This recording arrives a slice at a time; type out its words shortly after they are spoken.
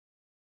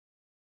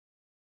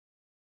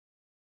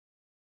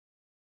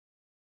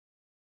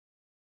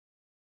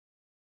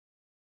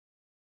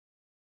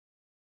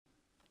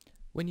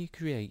When you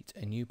create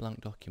a new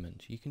blank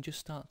document, you can just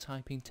start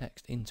typing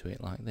text into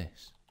it like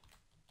this.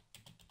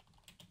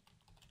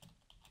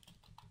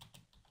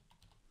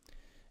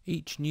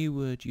 Each new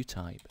word you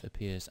type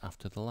appears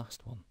after the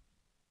last one.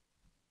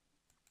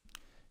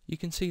 You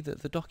can see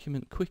that the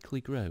document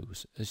quickly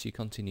grows as you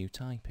continue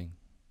typing.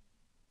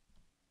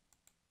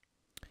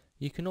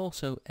 You can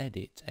also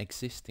edit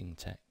existing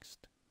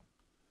text.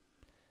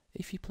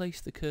 If you place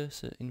the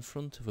cursor in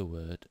front of a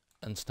word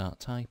and start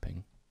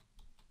typing,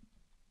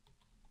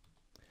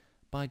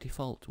 by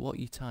default what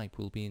you type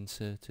will be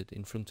inserted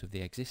in front of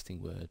the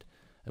existing word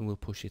and will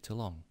push it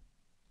along.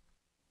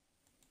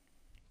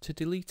 To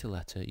delete a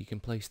letter, you can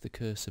place the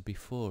cursor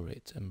before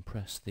it and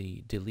press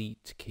the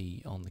delete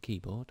key on the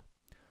keyboard,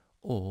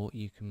 or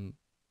you can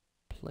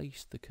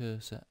place the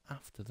cursor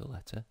after the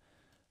letter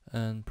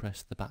and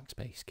press the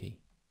backspace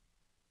key.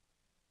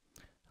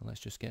 And let's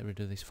just get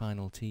rid of this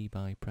final T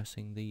by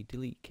pressing the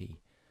delete key,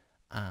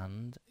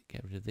 and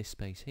get rid of this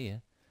space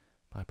here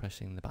by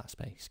pressing the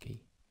backspace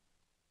key.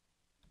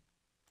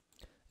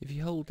 If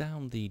you hold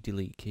down the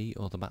delete key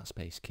or the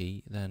backspace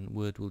key, then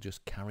Word will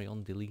just carry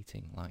on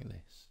deleting like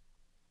this.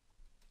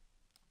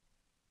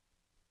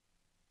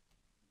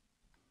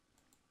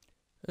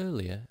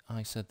 Earlier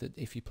I said that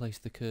if you place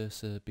the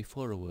cursor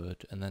before a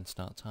word and then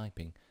start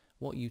typing,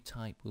 what you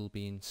type will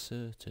be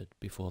inserted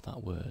before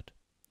that word,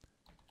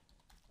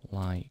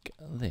 like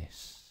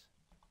this.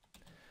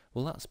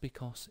 Well, that's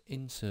because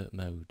insert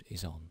mode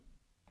is on.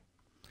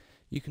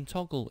 You can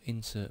toggle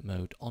insert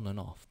mode on and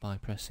off by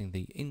pressing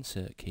the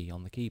insert key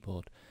on the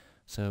keyboard.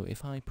 So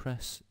if I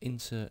press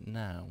insert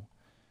now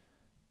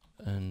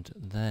and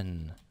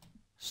then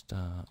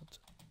start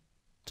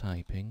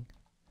typing,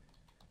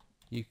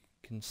 you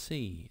can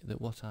see that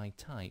what I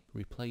type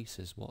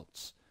replaces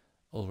what's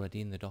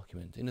already in the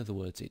document. In other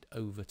words, it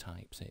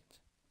overtypes it.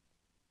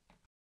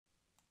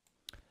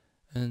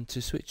 And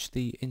to switch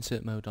the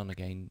insert mode on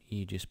again,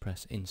 you just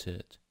press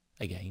insert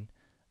again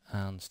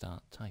and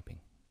start typing.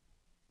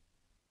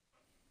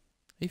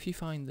 If you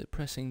find that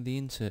pressing the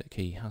insert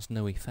key has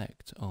no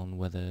effect on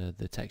whether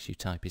the text you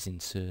type is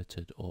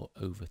inserted or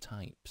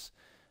overtypes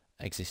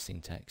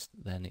existing text,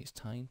 then it's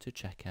time to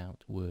check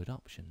out Word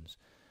options.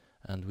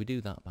 And we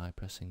do that by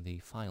pressing the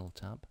File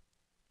tab,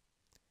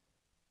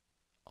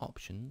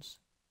 Options,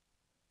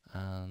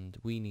 and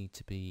we need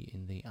to be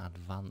in the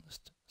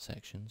Advanced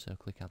section, so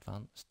click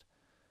Advanced,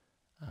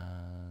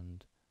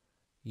 and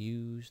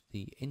use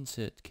the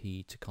Insert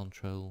key to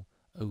control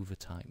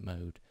overtype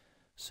mode.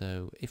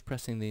 So if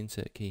pressing the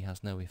Insert key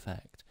has no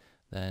effect,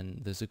 then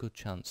there's a good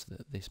chance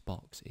that this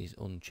box is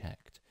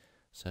unchecked.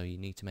 So you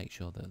need to make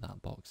sure that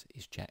that box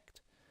is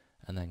checked,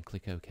 and then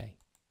click OK.